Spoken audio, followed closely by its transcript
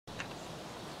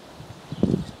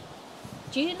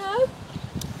Do you know?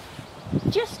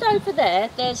 Just over there,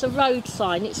 there's a road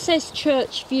sign. It says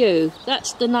Church View.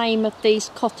 That's the name of these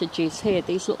cottages here,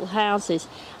 these little houses.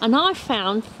 And I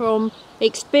found from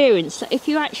experience that if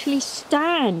you actually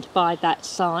stand by that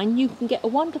sign, you can get a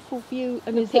wonderful view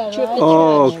and a picture of the church.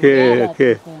 Oh,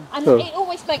 okay. And it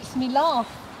always makes me laugh.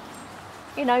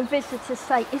 You know, visitors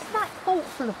say, isn't that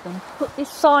thoughtful of them to put this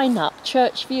sign up,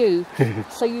 Church View,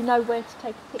 so you know where to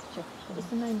take a picture. What's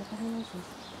the name of the houses?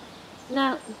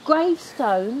 Now,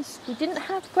 gravestones, we didn't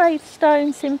have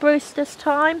gravestones in Brewster's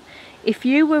time. If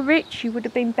you were rich, you would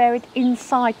have been buried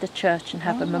inside the church and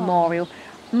have a memorial.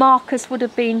 Markers would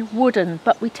have been wooden,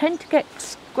 but we tend to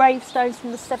get gravestones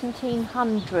from the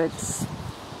 1700s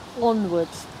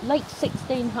onwards, late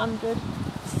 1600s,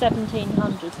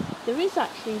 1700s. There is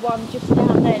actually one just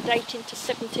down there dating to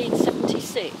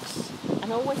 1776,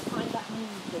 and I always find that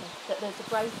amusing that there's a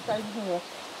gravestone here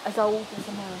as old as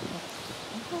America.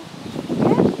 Yeah,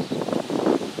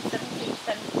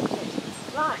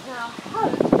 1776. Right, now I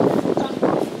hope if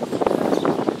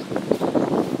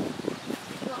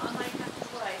not, I may have to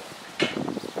wait.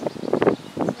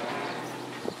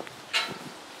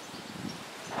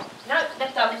 No,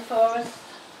 they've done it for us.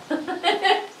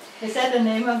 Is that the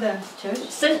name of the church?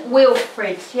 St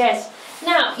Wilfrid's, yes.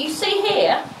 Now, you see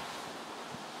here,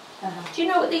 do you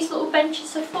know what these little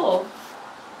benches are for?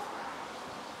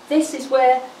 This is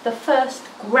where the first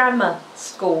grammar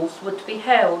schools would be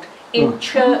held, in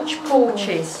church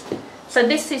porches. So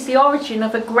this is the origin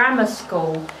of a grammar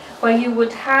school, where you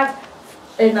would have,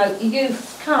 you know,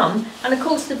 youth come, and of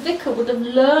course the vicar would have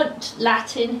learnt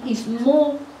Latin. He's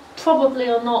more probably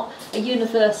or not a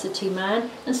university man,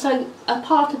 and so a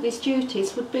part of his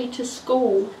duties would be to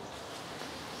school,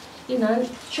 you know,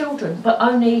 children, but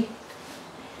only,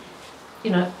 you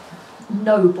know,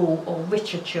 noble or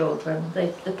richer children.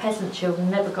 The peasant children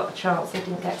never got a chance, they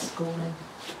didn't get schooling.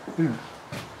 Yeah.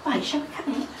 Right, shall we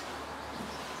come in?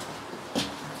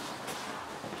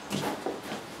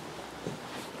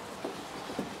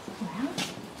 Well,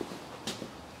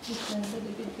 This one's a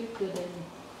little bit bigger than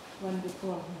one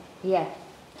before. yeah,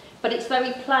 but it's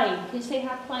very plain. Can you see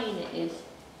how plain it is?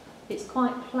 It's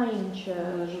quite plain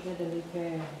church. Look at the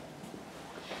repair.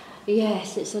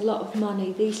 Yes, it's a lot of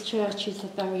money. These churches are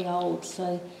very old,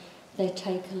 so they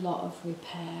take a lot of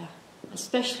repair,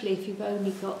 especially if you've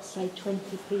only got, say,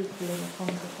 20 people in a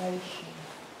congregation.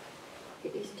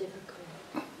 It is difficult.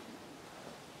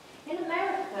 In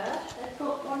America, they've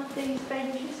got one of these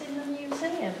benches in the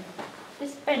museum.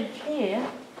 This bench here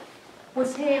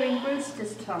was here in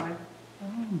Brewster's time. Oh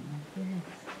my goodness.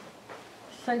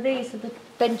 So these are the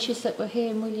benches that were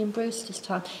here in William Brewster's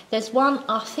time. There's one,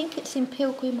 I think it's in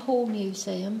Pilgrim Hall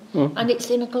Museum, and it's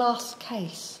in a glass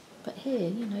case. But here,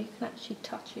 you know, you can actually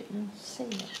touch it and see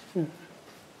it.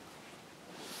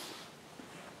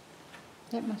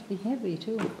 That must be heavy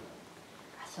too.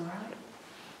 That's all right.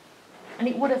 And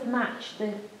it would have matched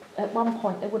at one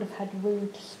point they would have had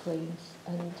rood screens,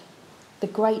 and the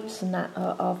grates and that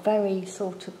are very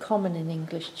sort of common in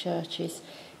English churches.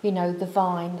 You know, the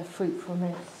vine, the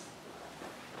fruitfulness.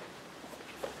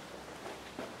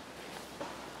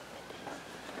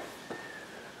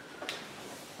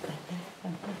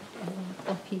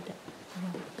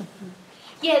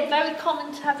 Yeah, very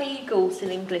common to have eagles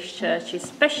in English churches,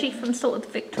 especially from sort of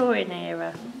the Victorian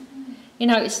era. You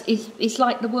know, it's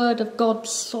like the word of God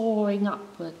soaring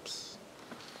upwards.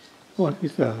 What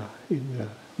is in the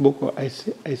book of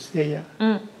Isaiah?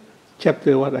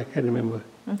 Chapter what, I can't remember.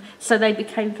 So they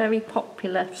became very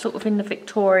popular, sort of in the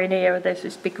Victorian era. There's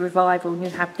this big revival, and you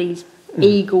have these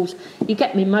eagles. You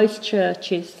get them in most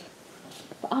churches,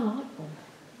 but I like them.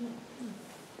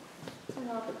 They're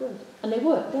rather good, and they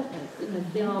work, don't they? You know,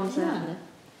 the arms out there,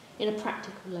 in a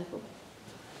practical level.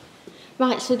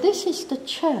 Right. So this is the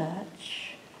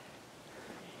church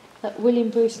that William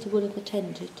Brewster would have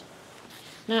attended.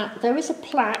 Now there is a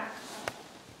plaque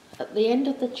at the end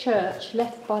of the church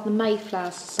left by the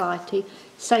Mayflower Society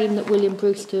saying that William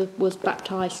Brewster was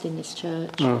baptised in this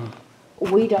church.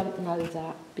 We don't know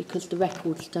that because the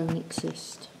records don't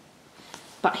exist.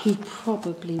 But he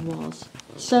probably was.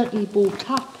 Certainly brought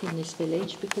up in this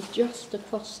village, because just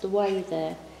across the way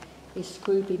there is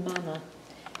Scrooby Manor.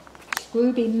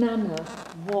 Scrooby Manor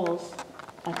was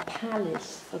a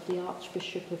palace of the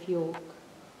Archbishop of York.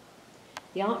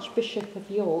 The Archbishop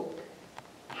of York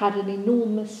had an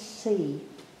enormous see.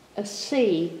 A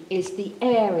see is the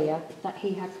area that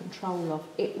he had control of.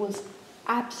 It was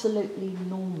absolutely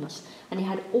enormous, and he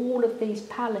had all of these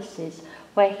palaces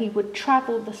where he would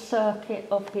travel the circuit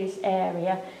of his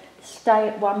area, stay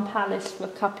at one palace for a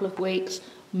couple of weeks,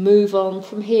 move on.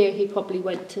 From here, he probably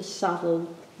went to Southall,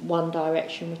 one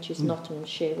direction, which is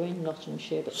Nottinghamshire. We're in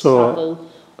Nottinghamshire, but Southall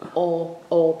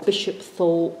or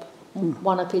Bishopthorpe,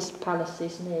 one of his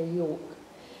palaces near York.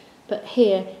 But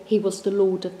here, he was the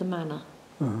lord of the manor.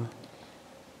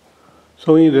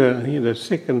 So he's the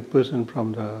second person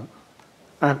from the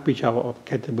Archbishop of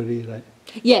Canterbury, right?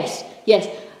 Yes, yes.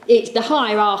 It's the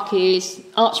hierarchy is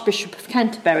Archbishop of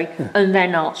Canterbury and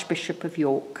then Archbishop of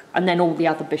York, and then all the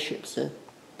other bishops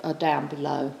are down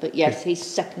below. But yes, he's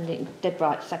second in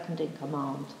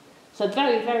command. So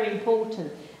very, very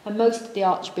important. And most of the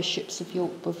archbishops of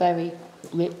York were very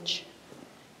rich,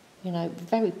 you know,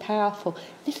 very powerful.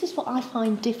 This is what I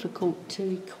find difficult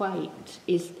to equate,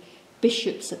 is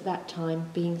bishops at that time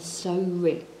being so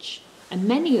rich. And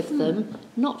many of them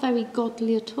not very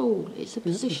godly at all. It's a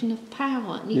position of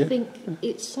power, and you think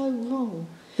it's so wrong.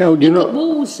 Now, Look at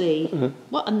Wolsey.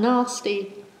 What a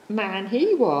nasty man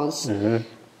he was.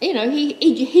 You know,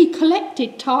 he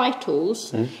collected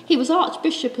titles. He was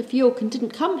Archbishop of York and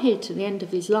didn't come here to the end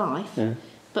of his life.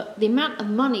 But the amount of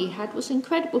money he had was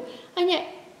incredible. And yet,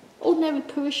 ordinary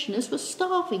parishioners were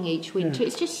starving each winter.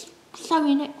 It's just so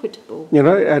inequitable. You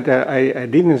know, I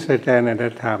didn't understand at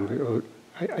that time.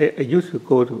 I used to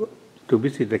go to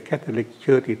visit the Catholic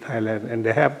Church in Thailand, and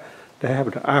they have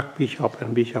the Archbishop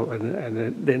and Bishop,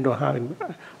 and they know how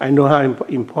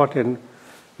important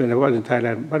when I was in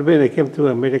Thailand. But when I came to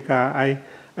America, I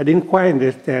didn't quite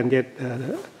understand yet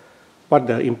what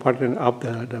the importance of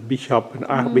the Bishop and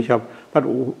Archbishop. But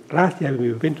last year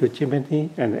we went to Germany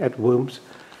and at Worms,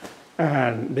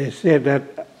 and they said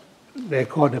that they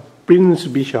call the Prince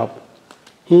Bishop.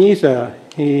 He is the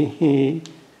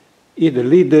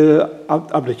leader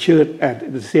of the church.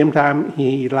 At the same time,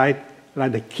 he like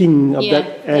the king of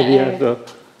that area.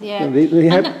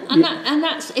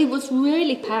 So it was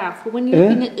really powerful. When you're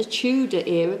looking at the Tudor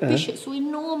era, bishops were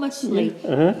enormously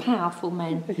powerful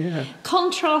men.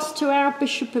 Contrast to our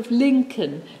Bishop of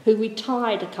Lincoln, who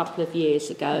retired a couple of years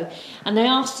ago, and they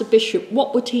asked the bishop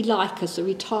what would he like as a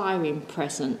retiring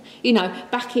present. You know,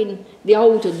 back in the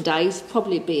olden days,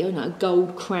 probably be, you know,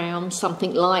 gold crown,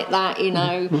 something like that, you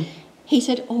know. He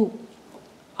said, "Oh,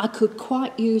 I could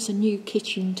quite use a new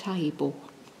kitchen table."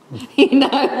 You know,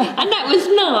 and that was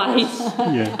nice.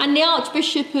 And the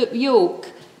Archbishop of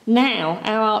York, now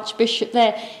our Archbishop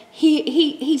there,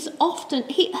 he's often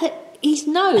he's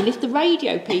known, if the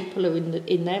radio people are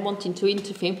in there wanting to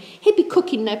interview him, he'd be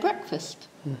cooking their breakfast.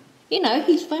 You know,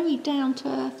 he's very down to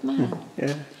earth man.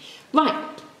 Right.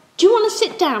 Do you want to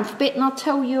sit down for a bit and I'll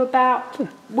tell you about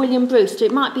William Brewster?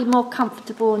 It might be more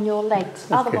comfortable on your legs.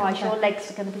 Otherwise, your legs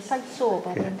are going to be so sore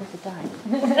by the end of the day.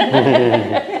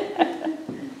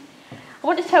 I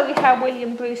want to tell you how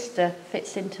William Brewster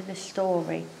fits into this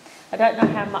story. I don't know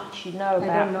how much you know about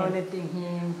him. I don't know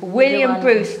anything. William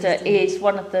Brewster is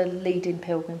one of the leading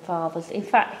Pilgrim Fathers. In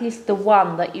fact, he's the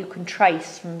one that you can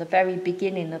trace from the very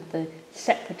beginning of the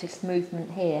separatist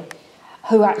movement here,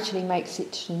 who actually makes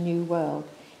it to the New World.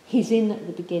 He's in at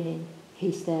the beginning,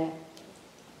 he's there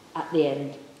at the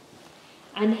end.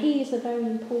 And he is a very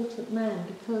important man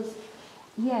because,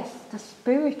 yes, the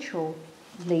spiritual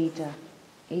leader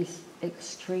is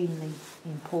extremely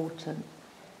important.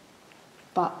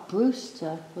 But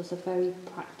Brewster was a very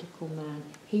practical man.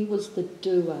 He was the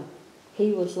doer.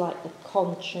 He was like the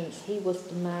conscience. He was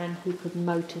the man who could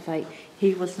motivate.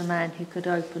 He was the man who could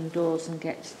open doors and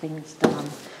get things done.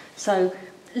 So,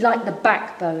 like the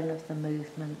backbone of the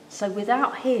movement. So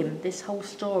without him, this whole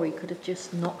story could have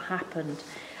just not happened.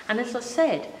 And as I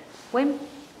said, when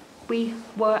we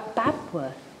were at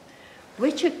Babworth,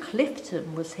 Richard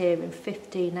Clifton was here in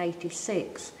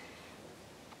 1586.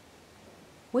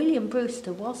 William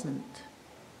Brewster wasn't.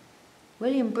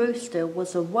 William Brewster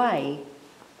was away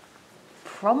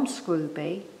from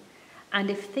Scrooby, and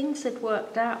if things had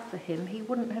worked out for him, he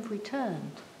wouldn't have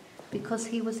returned because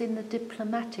he was in the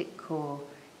diplomatic corps.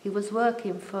 He was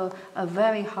working for a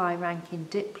very high-ranking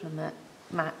diplomat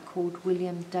called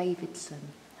William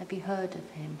Davidson. Have you heard of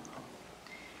him?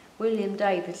 William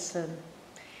Davidson.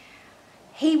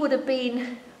 He would have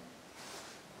been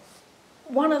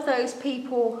one of those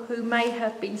people who may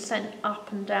have been sent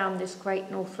up and down this Great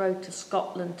North Road to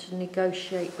Scotland to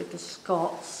negotiate with the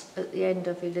Scots at the end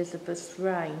of Elizabeth's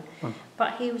reign.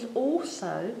 But he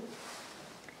also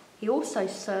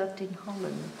served in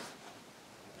Holland.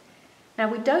 Now,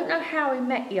 we don't know how he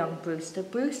met young Brewster.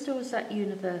 Brewster was at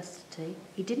university.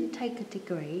 He didn't take a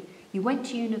degree. He went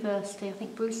to university. I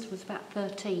think Brewster was about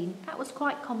 13. That was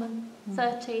quite common,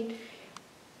 13.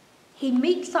 He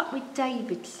meets up with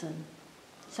Davidson.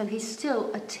 So he's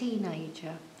still a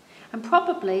teenager. And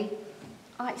probably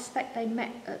I expect they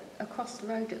met across the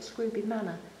road at Scrooby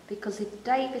Manor, because if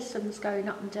Davison was going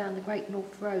up and down the Great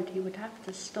North Road, he would have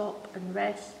to stop and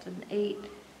rest and eat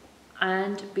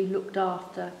and be looked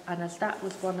after, and as that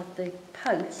was one of the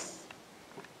posts,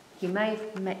 he may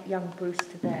have met young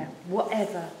Brewster there.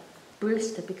 Whatever,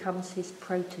 Brewster becomes his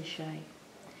protege,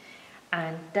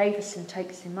 and Davison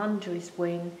takes him under his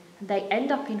wing, and they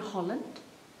end up in Holland,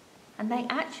 and they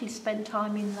actually spend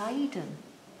time in Leyden.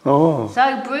 Oh.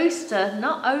 So Brewster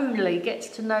not only gets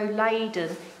to know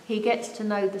Leyden, he gets to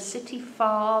know the city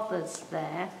fathers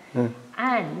there,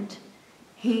 and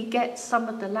he gets some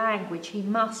of the language. He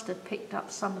must have picked up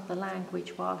some of the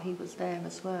language while he was there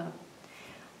as well.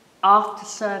 After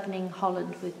serving in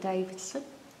Holland with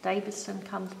Davison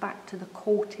comes back to the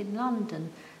court in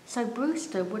London. So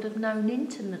Brewster would have known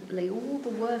intimately all the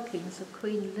workings of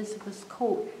Queen Elizabeth's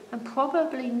court and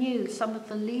probably knew some of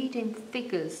the leading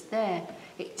figures there.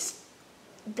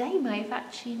 They may have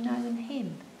actually known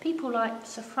him. People like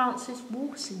Sir Francis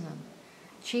Walsingham,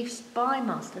 Chief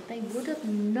Spymaster, they would have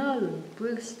known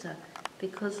Brewster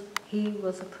because he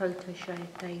was a protege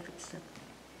of Davison.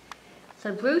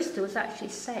 So Brewster was actually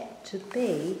set to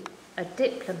be a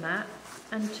diplomat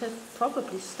and to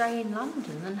probably stay in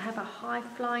London and have a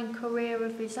high-flying career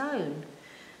of his own.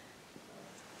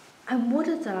 And would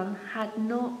have done had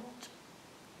not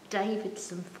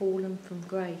Davison fallen from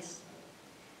grace,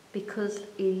 because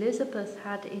Elizabeth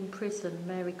had imprisoned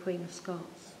Mary Queen of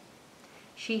Scots.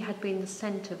 She had been the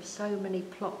centre of so many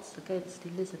plots against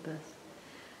Elizabeth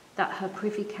that her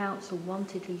Privy Council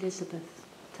wanted Elizabeth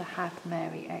to have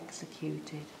Mary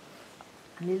executed.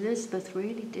 And Elizabeth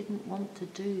really didn't want to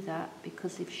do that,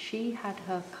 because if she had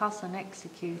her cousin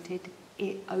executed,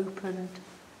 it opened,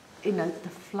 the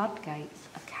floodgates,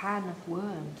 a can of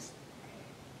worms.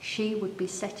 She would be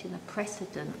setting a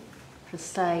precedent for,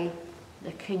 say,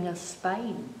 the King of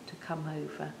Spain to come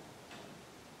over.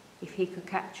 If he could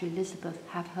capture Elizabeth,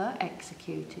 have her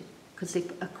executed. Because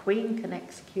if a queen can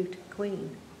execute a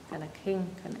queen, then a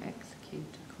king can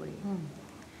execute a queen.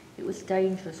 It was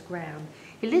dangerous ground.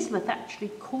 Elizabeth actually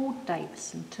called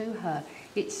Davison to her.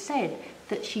 It's said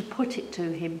that she put it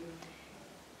to him,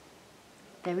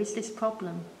 there is this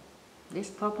problem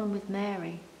with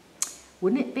Mary.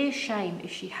 Wouldn't it be a shame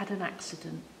if she had an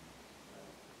accident?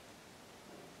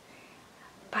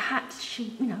 Perhaps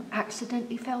she,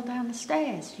 accidentally fell down the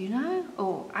stairs,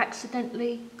 or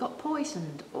accidentally got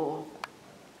poisoned, or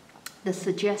the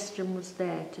suggestion was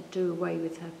there to do away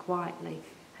with her quietly.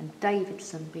 And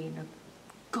Davison, being a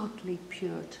godly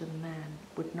Puritan man,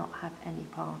 would not have any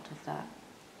part of that.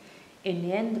 In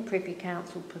the end, the Privy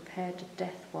Council prepared a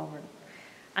death warrant,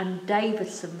 and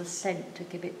Davison was sent to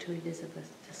give it to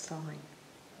Elizabeth to sign.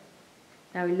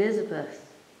 Now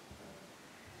Elizabeth,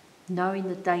 knowing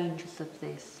the dangers of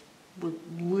this,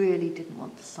 really didn't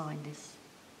want to sign this,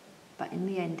 but in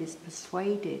the end is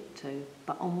persuaded to,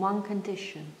 but on one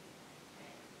condition.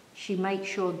 She makes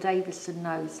sure Davison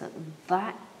knows that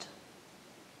that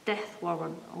death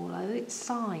warrant, although it's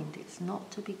signed, it's not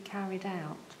to be carried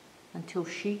out until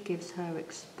she gives her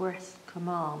express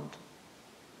command.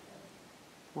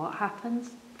 What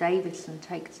happens? Davison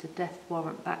takes the death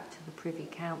warrant back to the Privy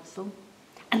Council,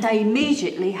 and they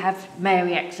immediately have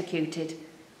Mary executed.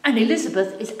 And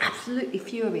Elizabeth is absolutely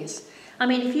furious. I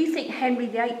mean, if you think Henry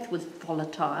VIII was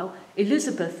volatile,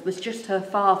 Elizabeth was just her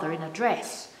father in a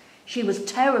dress. She was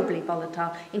terribly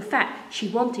volatile. In fact, she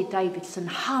wanted Davison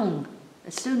hung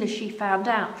as soon as she found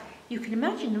out. You can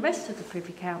imagine the rest of the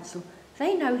Privy Council.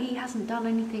 They know he hasn't done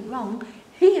anything wrong.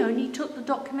 He only took the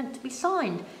document to be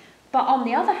signed. But on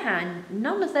the other hand,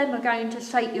 none of them are going to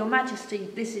say, Your Majesty,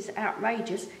 this is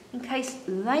outrageous, in case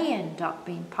they end up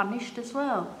being punished as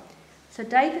well. So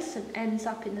Davison ends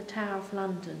up in the Tower of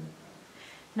London.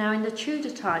 Now, in the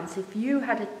Tudor times, if you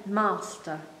had a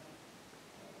master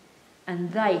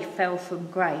and they fell from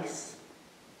grace,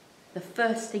 the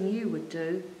first thing you would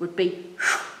do would be,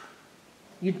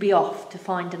 you'd be off to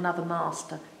find another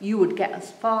master. You would get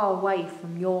as far away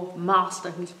from your master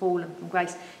who's fallen from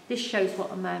grace. This shows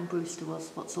what a man Brewster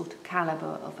was, what sort of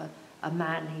calibre of a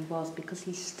man he was, because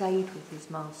he stayed with his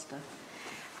master.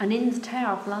 And in the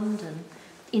Tower of London,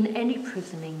 in any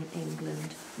prison in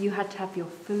England, you had to have your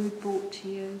food brought to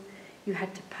you, you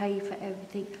had to pay for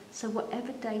everything. So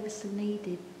whatever Davison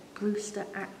needed, Brewster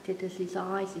acted as his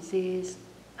eyes, his ears,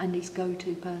 and his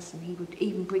go-to person. He would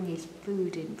even bring his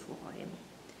food in for him.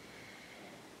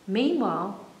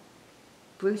 Meanwhile,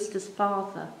 Brewster's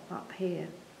father up here,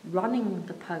 running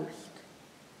the post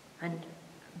and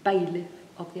bailiff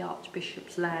of the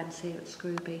Archbishop's lands here at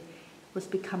Scrooby, was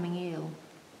becoming ill.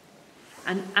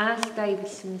 And as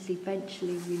Davison is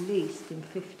eventually released in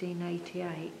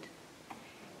 1588,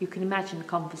 You can imagine the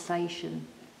conversation.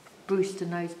 Brewster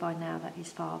knows by now that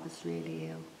his father's really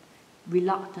ill.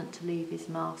 Reluctant to leave his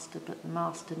master, but the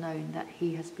master knowing that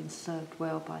he has been served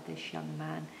well by this young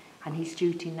man and his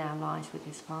duty now lies with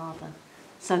his father.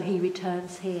 So he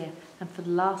returns here, and for the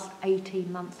last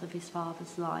 18 months of his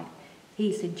father's life,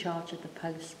 he's in charge of the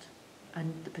post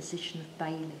and the position of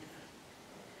bailiff.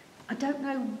 I don't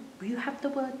know, you have the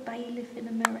word bailiff in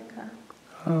America?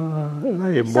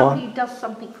 Like a Somebody bond. does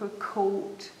something for a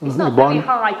court. Mhm, It's not a a very bond.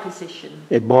 high position.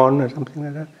 A bond or something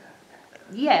like that.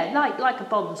 Yeah, like a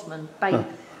bondsman, bailiff.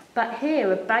 But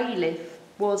here, a bailiff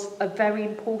was a very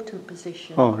important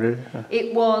position. Oh, really?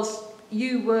 It was,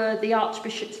 you were the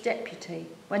Archbishop's deputy.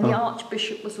 When the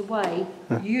Archbishop was away,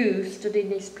 you stood in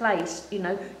his place. You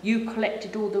know, you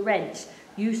collected all the rents.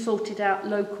 You sorted out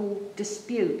local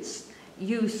disputes.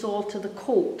 You saw to the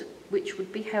court, which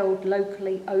would be held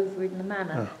locally over in the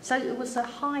manor. So it was a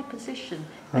high position,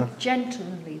 a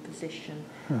gentlemanly position.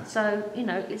 So, you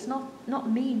know, it's not a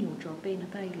menial job being a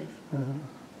bailiff.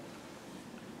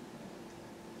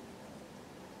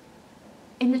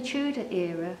 In the Tudor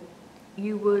era,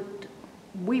 we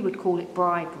would call it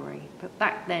bribery, but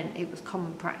back then it was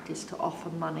common practice to offer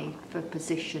money for a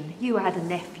position. You had a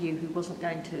nephew who wasn't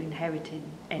going to inherit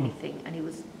anything and he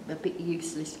was a bit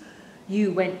useless.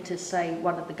 You went to, say,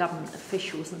 one of the government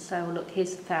officials and say, oh, look,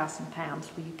 here's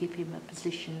 £1,000, will you give him a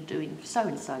position doing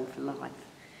so-and-so for life?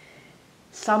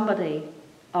 Somebody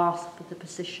asked for the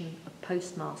position of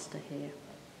postmaster here.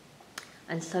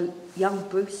 And so young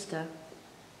Brewster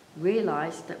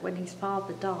realised that when his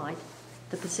father died,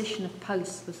 the position of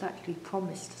post was actually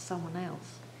promised to someone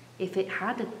else. If it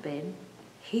hadn't been,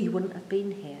 he wouldn't have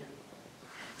been here.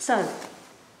 So,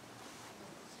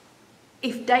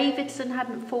 if Davidson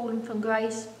hadn't fallen from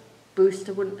grace,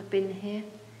 Brewster wouldn't have been here.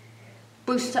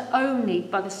 Brewster only,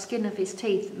 by the skin of his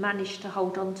teeth, managed to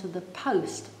hold on to the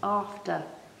post after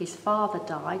his father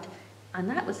died, and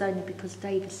that was only because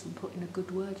Davison put in a good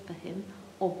word for him,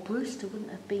 or Brewster wouldn't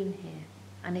have been here.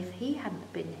 And if he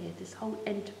hadn't been here, this whole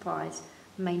enterprise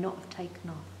may not have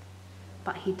taken off.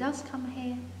 But he does come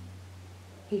here,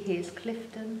 he hears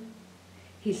Clifton,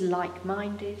 he's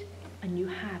like-minded, and you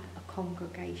have a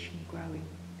congregation growing.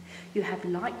 You have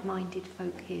like-minded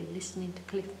folk here listening to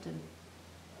Clifton,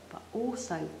 but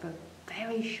also for a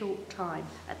very short time,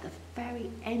 at the very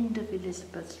end of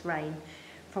Elizabeth's reign,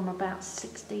 from about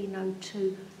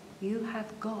 1602, you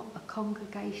have got a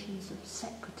congregation of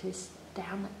separatists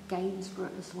down at Gainsborough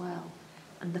as well.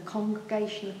 And the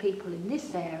congregation of people in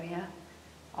this area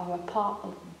are a part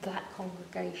of that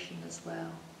congregation as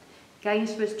well.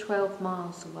 Gainsborough is 12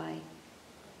 miles away.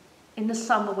 In the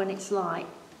summer when it's light,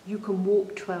 you can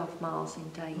walk 12 miles in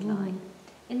daylight.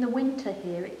 In the winter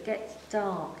here it gets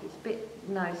dark.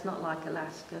 It's not like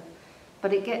Alaska,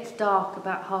 but it gets dark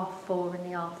about 4:30 in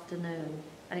the afternoon,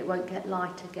 and it won't get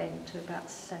light again to about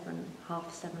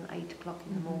 7:30, 8 o'clock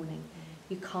in the morning.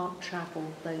 You can't travel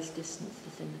those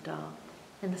distances in the dark.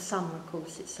 In the summer, of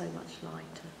course, it's so much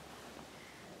lighter.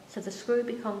 So the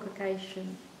Scrooby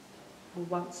congregation were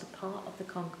once a part of the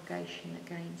congregation at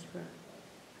Gainsborough,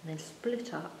 and then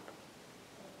split up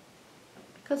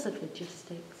because of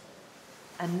logistics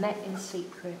and met in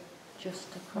secret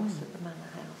just across at the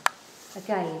manor house.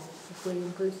 Again, if William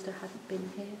Brewster hadn't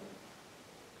been here,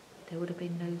 there would have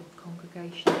been no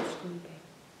congregation at Scrooby.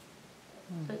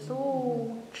 So it's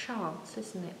all chance,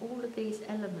 isn't it? All of these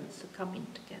elements are coming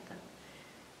together.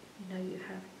 You know, you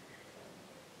have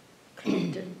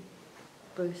Clifton,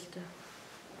 Brewster,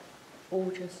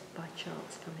 all just by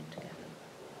chance coming together.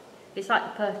 It's like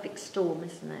the perfect storm,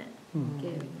 isn't it?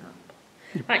 Gearing up.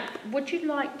 Right, would you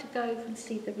like to go and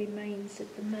see the remains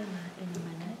of the manor in a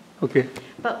minute? Okay.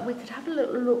 But we could have a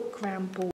little look round board.